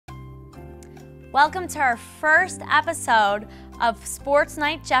Welcome to our first episode of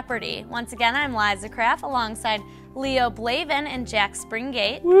Sportsnite Jeopardy. Once again, I'm Liza Craft alongside Leo Blavin and Jack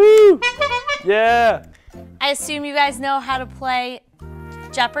Springate. Woo! Yeah! I assume you guys know how to play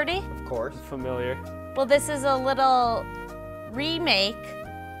Jeopardy? Of course. Familiar. Well, this is a little remake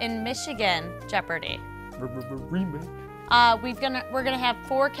in Michigan Jeopardy. Remake. We're gonna have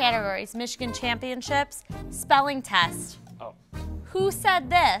 4 categories: Michigan Championships, Spelling Test, Oh. Who Said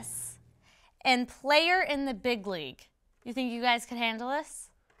This, and Player in the Big League. You think you guys could handle this?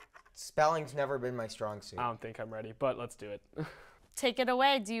 Spelling's never been my strong suit. I don't think I'm ready, but let's do it. Take it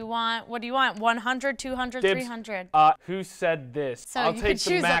away. What do you want? 100, 200, Dibs. 300? Who said this? So I'll you take could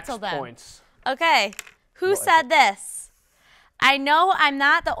choose the up max till then. points. Okay. Who said this? I know I'm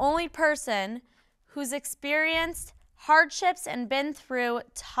not the only person who's experienced hardships and been through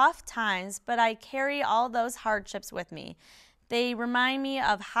tough times, but I carry all those hardships with me. They remind me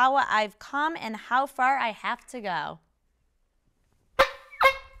of how I've come and how far I have to go.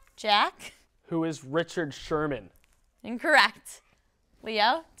 Jack? Who is Richard Sherman? Incorrect.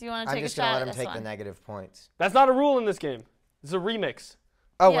 Leo, do you want to I'm take a just going shot to at let him this take one? the negative points. That's not a rule in this game. It's a remix.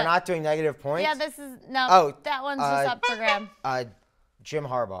 Oh, Yeah. we're not doing negative points? Yeah, this is, no, Oh, that one's just up for grab. Jim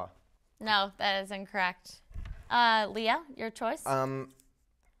Harbaugh. No, that is incorrect. Leo, your choice?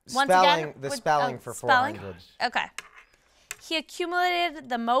 Spelling, would- spelling for spelling? 400. Okay. He accumulated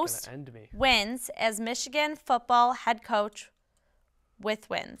the most Gonna end me. wins as Michigan football head coach with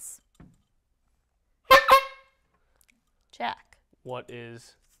wins. Jack. What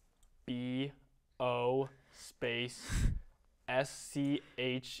is B-O space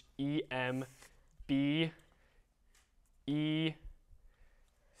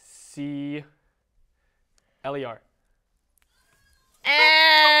S-C-H-E-M-B-E-C-L-E-R?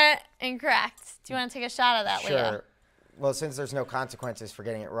 Incorrect. Do you want to take a shot at that, Leo? Sure. Well, since there's no consequences for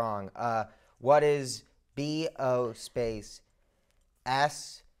getting it wrong, what is B-O space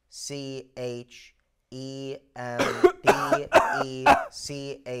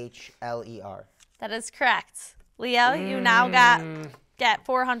S-C-H-E-M-B-E-C-H-L-E-R? That is correct. Leo, you now get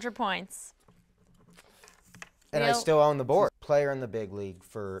 400 points. And I Leo- still own the board. Player in the big league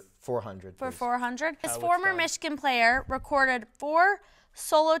for 400. For please. 400. This it's former done. Michigan player recorded 4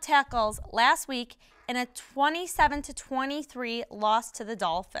 solo tackles last week in a 27-23 loss to the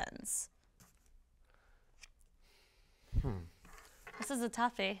Dolphins. This is a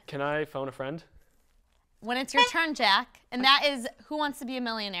toughie. Can I phone a friend? When it's your turn, Jack, and that is Who Wants to Be a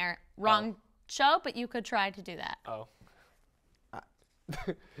Millionaire. Wrong show, but you could try to do that. Oh.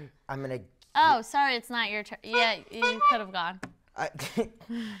 I'm going to... Oh, sorry, it's not your turn. Yeah, you could have gone.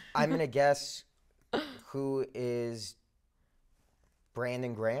 I'm going to guess who is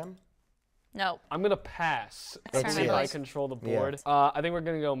Brandon Graham? No. I'm going to pass. Let's Let's turn see it I loose. control the Yeah. board. I think we're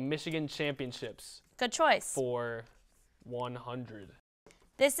going to go Michigan Championships Good choice. for 100.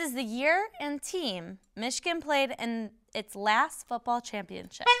 This is the year and team Michigan played in its last football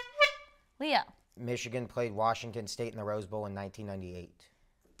championship. Leo. Michigan played Washington State in the Rose Bowl in 1998.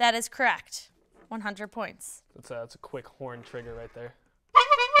 That is correct. 100 points. That's a quick horn trigger right there.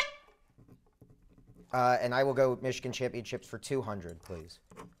 And I will go with Michigan Championships for 200, please.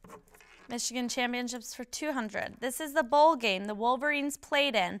 Michigan Championships for 200. This is the bowl game the Wolverines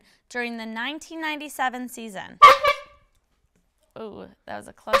played in during the 1997 season. Ooh, that was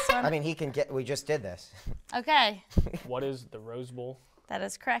a close one. I mean, we just did this. Okay, What is the Rose Bowl? that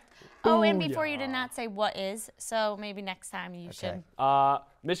is correct. Oh, and Ooh, before you yeah. did not say what is, so maybe next time you should.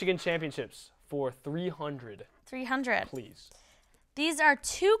 Michigan Championships for 300, 300. please. These are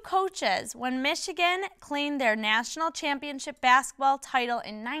 2 coaches when Michigan claimed their national championship basketball title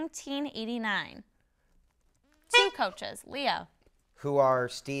in 1989. 2 coaches. Leo. Who are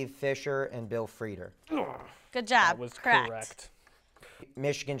Steve Fisher and Bill Frieder? Good job. That was correct. correct.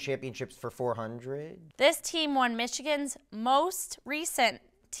 Michigan Championships for 400. This team won Michigan's most recent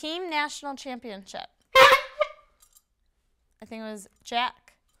team national championship. I think it was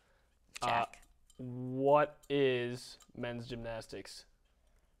Jack. Jack. What is men's gymnastics?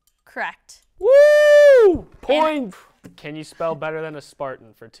 Correct. Woo! Point! Can you spell better than a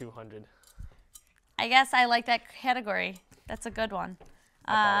Spartan for 200? I guess I like that category. That's a good one.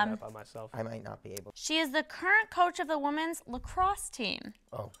 I thought of that by myself. I might not be able. She is the current coach of the women's lacrosse team.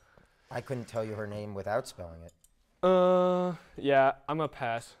 Oh, I couldn't tell you her name without spelling it. Yeah, I'm gonna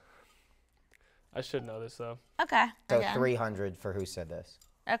pass. I should know this though. Okay. So again. 300 for Who Said This.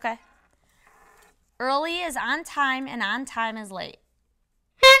 Okay. Early is on time and on time is late.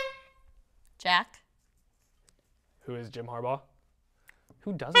 Jack. Who is Jim Harbaugh?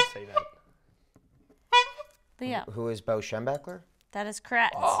 Who doesn't say that? Leo. Who is Bo Schembechler? That is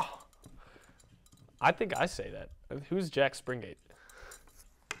correct. Oh. I think I say that. Who's Jack Springate?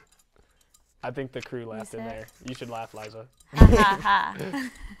 I think the crew laughed in say it? there. You should laugh, Liza. Ha ha ha.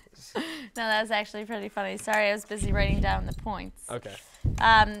 No, that was actually pretty funny. Sorry, I was busy writing down the points. Okay.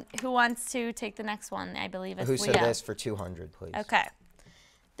 Who wants to take the next one? I believe it's Who Leah. said this for 200, please? Okay.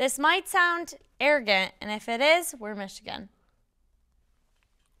 This might sound arrogant, and if it is, we're Michigan.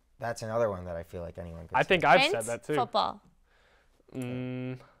 That's another one that I feel like anyone could I say. think I've Hint, said that too. Football.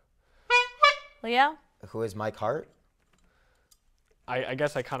 Mm, Leo? Who is Mike Hart? I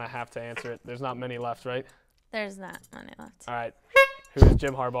guess I kind of have to answer it. There's not many left, right? There's not many left. All right. Who is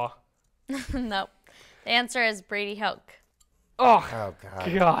Jim Harbaugh? Nope. The answer is Brady Hoke. Oh, Oh,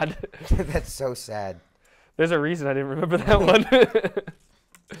 God. God. That's so sad. There's a reason I didn't remember that one.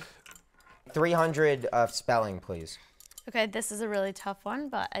 300 spelling, please. Okay, this is a really tough one,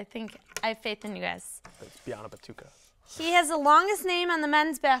 but I think I have faith in you guys. It's Biana Batuka. He has the longest name on the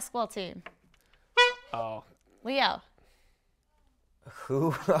men's basketball team. Oh. Leo.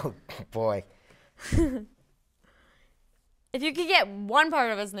 Who? Oh, boy. If you could get one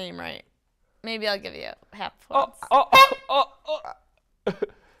part of his name right, maybe I'll give you half Oh, points. oh.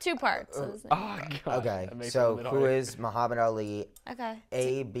 2 parts of his name. Oh, God. Okay, That makes it a so little bit who harder. is Muhammad Ali? Okay.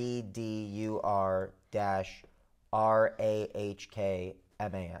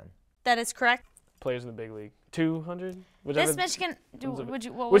 ABDUR-RAHKMAN. That is correct. Players in the big league. 200? This Michigan,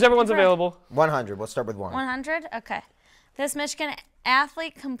 what whichever one's available. 100. We'll start with 1. 100? Okay. This Michigan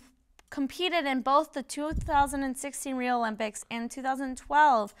athlete competed in both the 2016 Rio Olympics and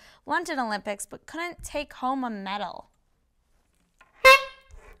 2012 London Olympics, but couldn't take home a medal.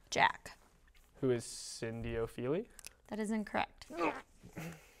 Jack. Who is Cindy O'Feely? That is incorrect.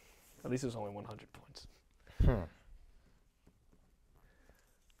 At least it was only 100 points.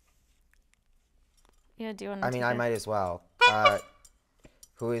 Yeah, do you want to I mean, I might as well.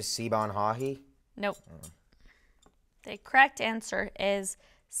 Who is Seabon Hahi? Nope. The correct answer is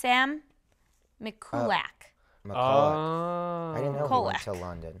Sam McCulloch. McCulloch. I didn't know he went Kolak. to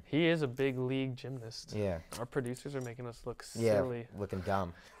London. He is a big league gymnast. Yeah. Our producers are making us look Yeah, silly. looking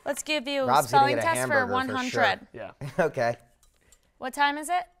dumb. Let's give you a Rob's gonna spelling get a test for hamburger 100. sure. Yeah. Okay. What time is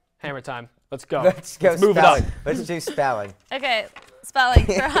it? Hammer time. Let's go. Let's go Move it spelling. up. Let's do spelling. Okay, spelling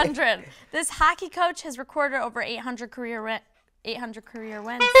for 100. This hockey coach has recorded over 800 career wins.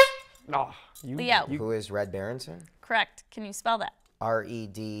 Oh, Leo. Who is Red Berenson? Correct. Can you spell that?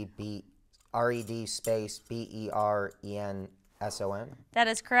 R-E-D space B-E-R-E-N-S-O-N. That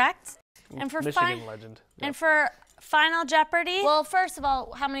is correct. And for Michigan legend. and for Final Jeopardy. Well, first of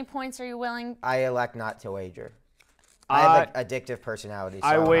all, how many points are you willing? I elect not to wager. I have an addictive personality. So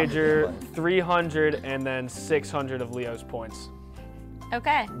I don't have to wager do it. 300 and then 600 of Leo's points.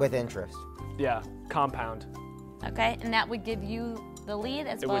 Okay. With interest. Yeah, compound. Okay, and that would give you the lead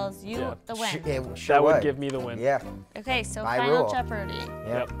as well as you the win. It sure That would give me the win. Yeah. Okay, so By Final rule. Jeopardy.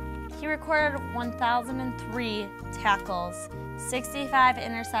 Yep. He recorded 1,003 tackles, 65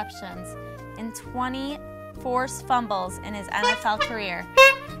 interceptions, and 20 forced fumbles in his NFL career.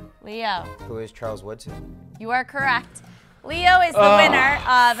 Leo, Who is Charles Woodson? you are correct. Leo is the winner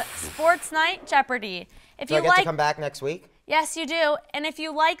of Sportsnite Jeopardy. If Do you I get like, to come back next week? yes, you do. And if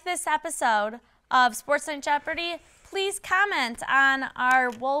you like this episode of Sportsnite Jeopardy, please comment on our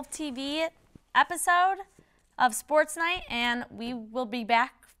Wolf TV episode of Sportsnite, and we will be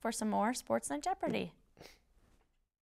back for some more Sportsnite Jeopardy.